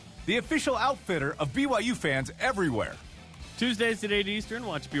Store, the official outfitter of BYU fans everywhere. Tuesdays at 8 Eastern,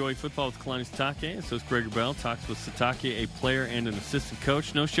 watch BYU football with Kalani Sitake. And so is Gregor Bell, talks with Sitake, a player and an assistant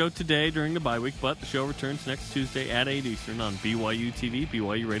coach. No show today during the bye week, but the show returns next Tuesday at 8 Eastern on BYU TV,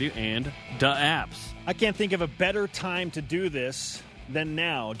 BYU Radio, and the apps. I can't think of a better time to do this than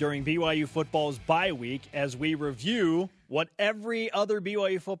now during BYU football's bye week as we review what every other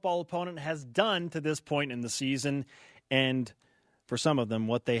BYU football opponent has done to this point in the season, and for some of them,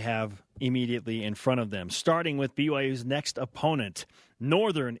 what they have immediately in front of them. Starting with BYU's next opponent,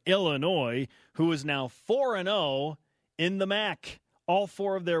 Northern Illinois, who is now 4-0 in the MAC. All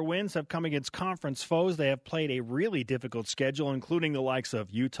 4 of their wins have come against conference foes. They have played a really difficult schedule, including the likes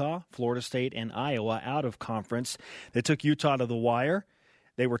of Utah, Florida State, and Iowa out of conference. They took Utah to the wire.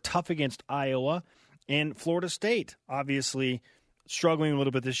 They were tough against Iowa. And Florida State, obviously struggling a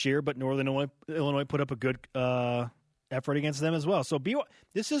little bit this year, but Northern Illinois put up a good effort against them as well. So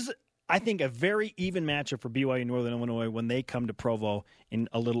this is I think, a very even matchup for BYU Northern Illinois when they come to Provo in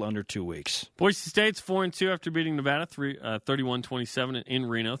a little under 2 weeks. Boise State's 4-2 after beating Nevada 31-27 in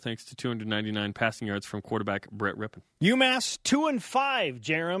Reno, thanks to 299 passing yards from quarterback Brett Rippon. UMass 2-5,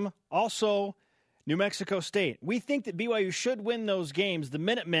 Jarom. Also, New Mexico State. We think that BYU should win those games. The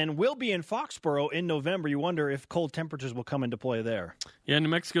Minutemen will be in Foxborough in November. You wonder if cold temperatures will come into play there. Yeah, New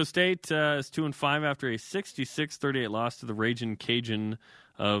Mexico State is 2-5 after a 66-38 loss to the Ragin' Cajun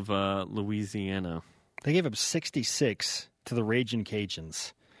of Louisiana. They gave up 66 to the Ragin'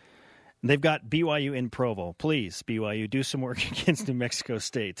 Cajuns. They've got BYU in Provo. Please, BYU, do some work against New Mexico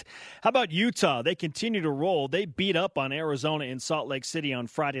State. How about Utah? They continue to roll. They beat up on Arizona in Salt Lake City on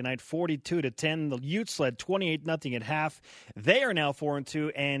Friday night, 42-10. The Utes led 28-0 at half. They are now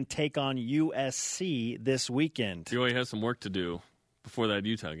 4-2 and take on USC this weekend. BYU has some work to do before that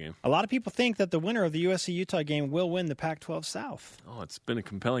Utah game. A lot of people think that the winner of the USC-Utah game will win the Pac-12 South. Oh, it's been a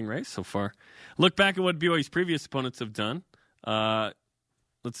compelling race so far. Look back at what BYU's previous opponents have done.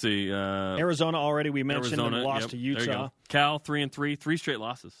 Let's see. Arizona already we mentioned and lost to Utah. Cal 3-3, 3 straight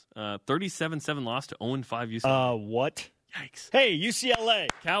losses. 37-7 loss to 0-5 UCLA. What? Yikes. Hey, UCLA.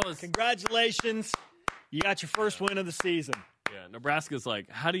 Cal is congratulations. You got your first win of the season. Yeah, Nebraska's like,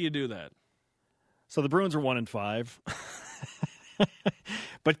 how do you do that? So the Bruins are 1-5.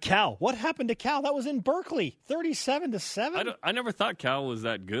 But Cal, what happened to Cal? That was in Berkeley, 37-7. I never thought Cal was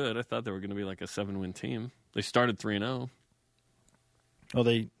that good. I thought they were going to be like a 7-win team. They started 3-0. Well,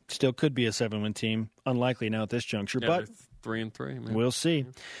 they still could be a 7-win team. Unlikely now at this juncture, but 3-3. Man. We'll see.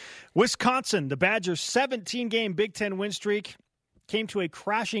 Yeah. Wisconsin, the Badgers' 17-game Big Ten win streak came to a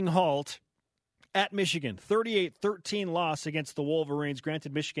crashing halt at Michigan. 38-13 loss against the Wolverines.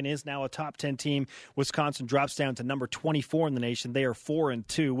 Granted, Michigan is now a top 10 team. Wisconsin drops down to number 24 in the nation. They are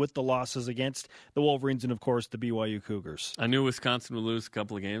 4-2 with the losses against the Wolverines and, of course, the BYU Cougars. I knew Wisconsin would lose a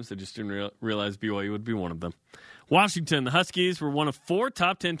couple of games. I just didn't realize BYU would be one of them. Washington, the Huskies were one of 4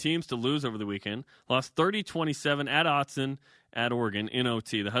 top 10 teams to lose over the weekend. Lost 30-27 at Autzen at Oregon in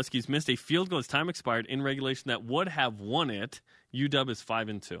OT. The Huskies missed a field goal as time expired in regulation that would have won it. UW is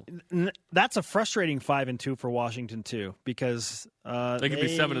 5-2. That's a frustrating 5-2 for Washington too, because they could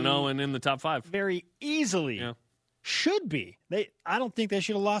be 7-0 and in the top 5 very easily. Yeah. Should be. I don't think they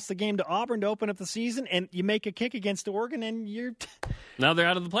should have lost the game to Auburn to open up the season, and you make a kick against Oregon, and you're now they're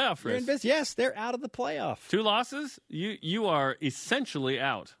out of the playoff race. Yes, they're out of the playoff. 2 losses, you are essentially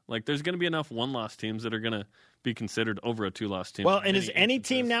out. Like there's going to be enough 1-loss teams that are going to be considered over a 2-loss team. Well, and is any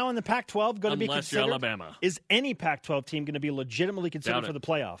team now in the Pac-12 going to be considered? Unless you're Alabama. Is any Pac-12 team going to be legitimately considered for the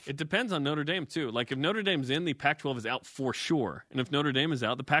playoff? It depends on Notre Dame, too. Like, if Notre Dame's in, the Pac-12 is out for sure. And if Notre Dame is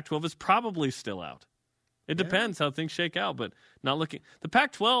out, the Pac-12 is probably still out. It depends how things shake out, but not looking. The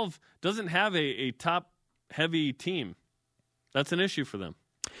Pac-12 doesn't have a top-heavy team. That's an issue for them.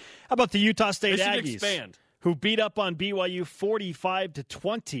 How about the Utah State They should Aggies, expand. Who beat up on BYU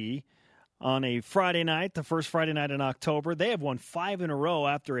 45-20 on a Friday night, the first Friday night in October? They have won 5 in a row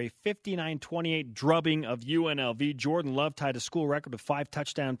after a 59-28 drubbing of UNLV. Jordan Love tied a school record with 5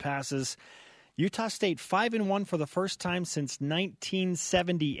 touchdown passes. Utah State 5-1 for the first time since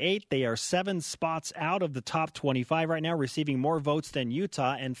 1978. They are 7 spots out of the top 25 right now, receiving more votes than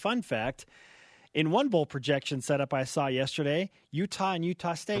Utah. And fun fact, in one bowl projection setup I saw yesterday, Utah and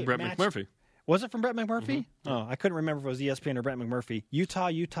Utah State Brett McMurphy. Was it from Brett McMurphy? Mm-hmm. Oh, I couldn't remember if it was ESPN or Brett McMurphy.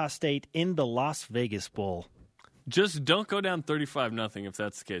 Utah State in the Las Vegas Bowl. Just don't go down 35-0 if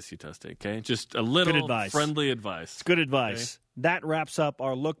that's the case, Utah State, okay? Just a little friendly advice. It's good advice. Okay? That wraps up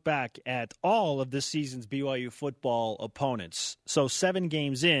our look back at all of this season's BYU football opponents. So 7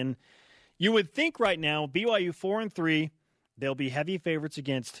 games in, you would think right now BYU 4-3, they'll be heavy favorites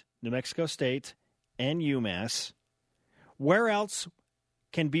against New Mexico State and UMass. Where else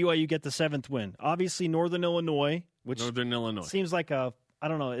can BYU get the 7th win? Obviously Northern Illinois, which seems like a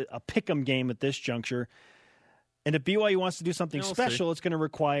pick'em game at this juncture. And if BYU wants to do something special, it's going to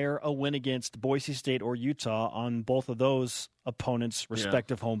require a win against Boise State or Utah on both of those opponents'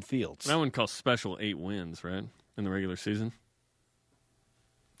 respective home fields. And I wouldn't call special 8 wins, right, in the regular season.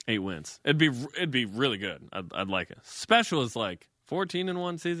 8 wins. It'd be really good. I'd like it. Special is like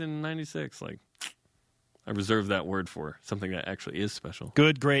 14-1 season in 96. Like, I reserve that word for something that actually is special.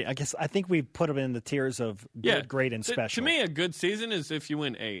 Good, great. I think we put them in the tiers of good, great, and special. To me, a good season is if you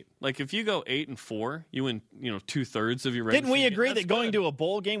win 8. Like if you go 8-4, you win 2/3 of your regular season. Didn't we agree that going to a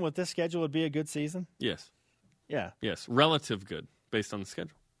bowl game with this schedule would be a good season? Yes. Yeah. Yes. Relative good based on the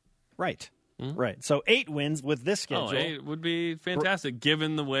schedule. Right. Mm-hmm. Right. So 8 wins with this schedule. 8 would be fantastic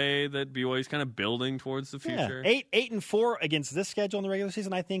given the way that BYU is kind of building towards the future. Yeah. 8-4 against this schedule in the regular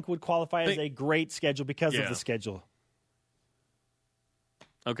season, I think would qualify as a great schedule because of the schedule.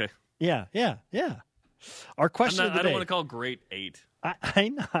 Okay. Yeah. Our question of the day. I don't want to call great 8.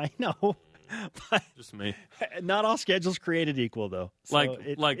 I know. Just me. Not all schedules created equal, though. So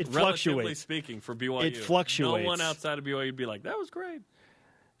it relatively fluctuates. speaking, for BYU. It fluctuates. No one outside of BYU would be like, that was great.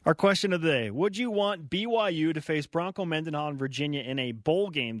 Our question of the day. Would you want BYU to face Bronco Mendenhall and Virginia in a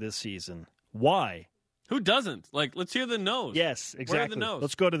bowl game this season? Why? Who doesn't? Let's hear the no's. Yes, exactly. Where are the no's?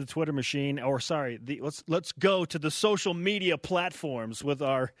 Let's go to the Twitter machine, let's go to the social media platforms with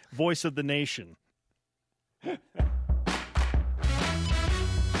our voice of the nation.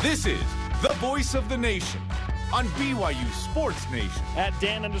 This is the voice of the nation on BYU Sports Nation. At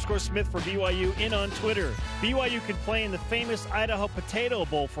Dan_Smith for BYU in on Twitter. BYU could play in the famous Idaho Potato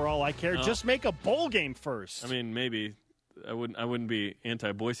Bowl for all I care. Just make a bowl game first. I mean, maybe I wouldn't be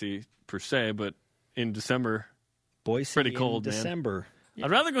anti-Boise per se, but in December, Boise pretty cold, in December. Man. Yeah.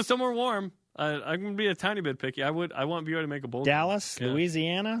 I'd rather go somewhere warm. I'm going to be a tiny bit picky. I want BYU to make a bowl Dallas, game.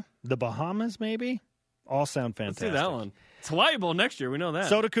 Louisiana, the Bahamas, maybe. All sound fantastic. Let's do that one. It's Hawaii Bowl next year. We know that.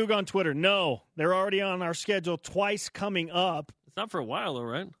 Soda Coug on Twitter. No, they're already on our schedule twice coming up. It's not for a while, though,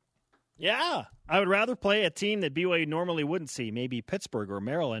 right? Yeah. I would rather play a team that BYU normally wouldn't see, maybe Pittsburgh or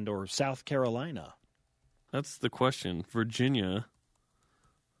Maryland or South Carolina. That's the question. Virginia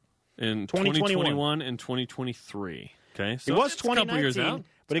in 2021 and 2023. Okay, so it was it's a couple years 2019, out.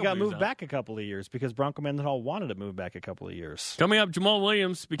 but it got moved back a couple of years because Bronco Mendenhall wanted to move back a couple of years. Coming up, Jamal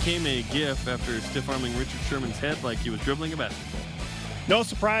Williams became a GIF after stiff-arming Richard Sherman's head like he was dribbling a basketball. No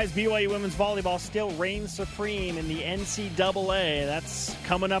surprise, BYU women's volleyball still reigns supreme in the NCAA. That's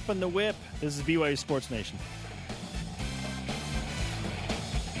coming up in the whip. This is BYU Sports Nation.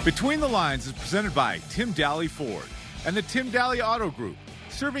 Between the Lines is presented by Tim Daly Ford and the Tim Daly Auto Group,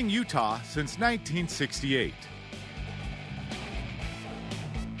 serving Utah since 1968.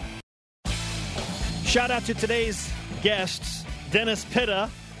 Shout out to today's guests, Dennis Pitta,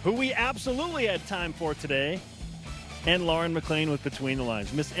 who we absolutely had time for today, and Lauren McClain with Between the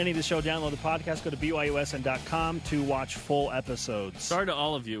Lines. Miss any of the show, download the podcast, go to BYUSN.com to watch full episodes. Sorry to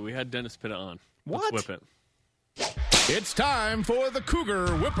all of you. We had Dennis Pitta on. What? Let's whip it. It's time for the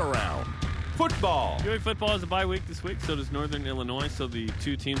Cougar Whip Around. Football. BYU football is a bye week this week, so does Northern Illinois, so the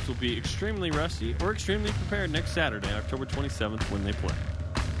two teams will be extremely rusty or extremely prepared next Saturday, October 27th, when they play.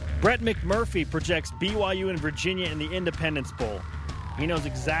 Brett McMurphy projects BYU and Virginia in the Independence Bowl. He knows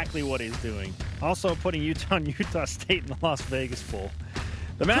exactly what he's doing. Also putting Utah and Utah State in the Las Vegas Bowl.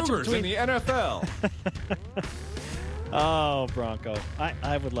 The match Cougars between... in the NFL. Oh, Bronco.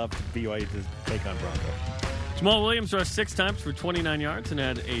 I would love to BYU to take on Bronco. Jamal Williams rushed 6 times for 29 yards and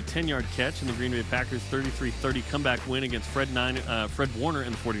had a 10-yard catch in the Green Bay Packers' 33-30 comeback win against Fred Warner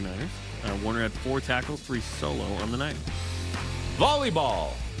and the 49ers. Warner had 4 tackles, 3 solo on the night.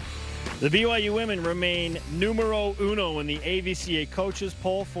 Volleyball. The BYU women remain numero uno in the AVCA coaches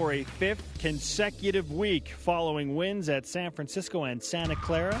poll for a 5th consecutive week following wins at San Francisco and Santa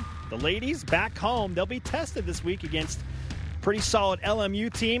Clara. The ladies back home, they'll be tested this week against pretty solid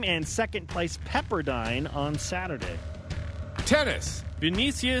LMU team and second-place Pepperdine on Saturday. Tennis.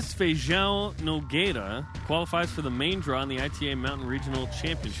 Vinicius Feijão Nogueira qualifies for the main draw in the ITA Mountain Regional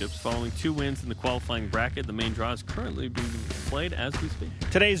Championships following 2 wins in the qualifying bracket. The main draw is currently being played as we speak.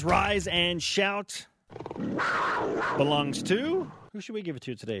 Today's Rise and Shout belongs to... Who should we give it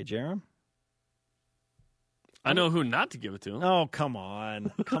to today, Jarom? I know who not to give it to. Oh, come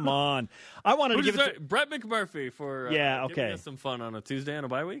on. Come on. I wanted to give it to... Brett McMurphy for giving us some fun on a Tuesday on a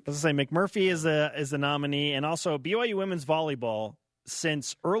bye week. I was going to say, McMurphy is the nominee, and also BYU women's volleyball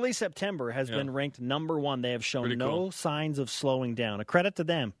since early September has been ranked number 1. They have shown no signs of slowing down. A credit to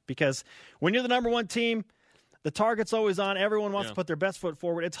them, because when you're the number 1 team, the target's always on. Everyone wants to put their best foot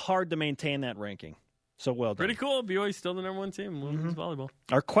forward. It's hard to maintain that ranking. So well done. Pretty cool. BYU's still the number 1 team in women's volleyball.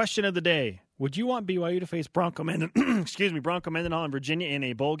 Our question of the day. Would you want BYU to face Bronco Mendenhall and Virginia in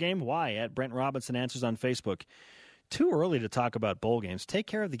a bowl game? Why? At Brent Robinson Answers on Facebook. Too early to talk about bowl games. Take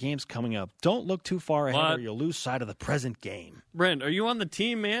care of the games coming up. Don't look too far ahead or you'll lose sight of the present game. Brent, are you on the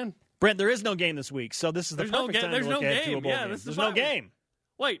team, man? Brent, there is no game this week, so this is the perfect time to look ahead to a bowl game. There's no game.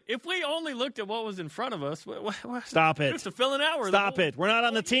 Wait, if we only looked at what was in front of us... Stop it. Just to fill an hour. Stop it. We're not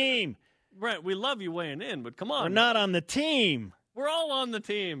on the team. Brent, we love you weighing in, but come on. We're not on the team. We're all on the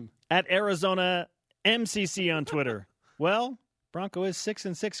team. At Arizona MCC on Twitter. Well, Bronco is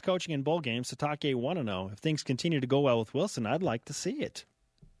 6-6 coaching in bowl games. Satake 1-0. If things continue to go well with Wilson, I'd like to see it.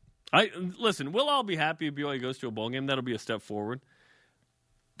 Listen, we'll all be happy if BYU goes to a bowl game. That'll be a step forward.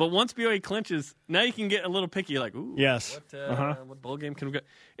 But once BYU clinches, now you can get a little picky. Like, ooh, yes, what bowl game can we get?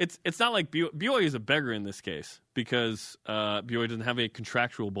 It's not like BYU is a beggar in this case because BYU doesn't have a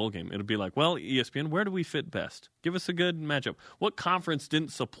contractual bowl game. It'll be like, well, ESPN, where do we fit best? Give us a good matchup. What conference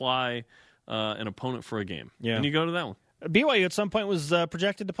didn't supply an opponent for a game? Yeah. And you go to that one. BYU at some point was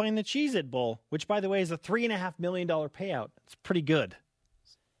projected to play in the Cheez-It Bowl, which, by the way, is a $3.5 million payout. It's pretty good.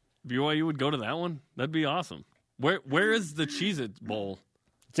 BYU would go to that one? That'd be awesome. Where is the Cheez-It Bowl?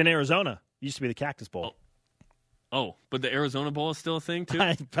 It's in Arizona. It used to be the Cactus Bowl. Oh, but the Arizona Bowl is still a thing, too?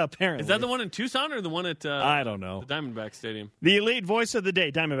 Apparently. Is that the one in Tucson or the one at I don't know. the Diamondback Stadium? The elite voice of the day,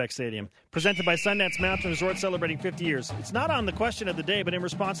 Diamondback Stadium, presented by Sundance Mountain Resort, celebrating 50 years. It's not on the question of the day, but in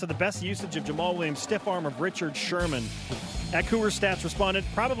response to the best usage of Jamal Williams' stiff arm of Richard Sherman. At Cougar Stats responded,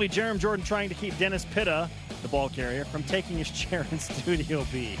 probably Jarom Jordan trying to keep Dennis Pitta, the ball carrier, from taking his chair in Studio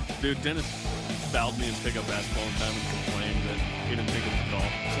B. Dude, Dennis fouled me in pickup basketball one time and complained that he didn't think it was a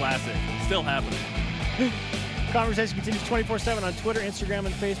call. Classic. Still happening. Conversation continues 24/7 on Twitter, Instagram,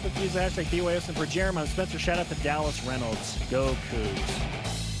 and Facebook. Use the hashtag BYUSN. For Jarom, I'm Spencer. Shout out to Dallas Reynolds. Go Cougs.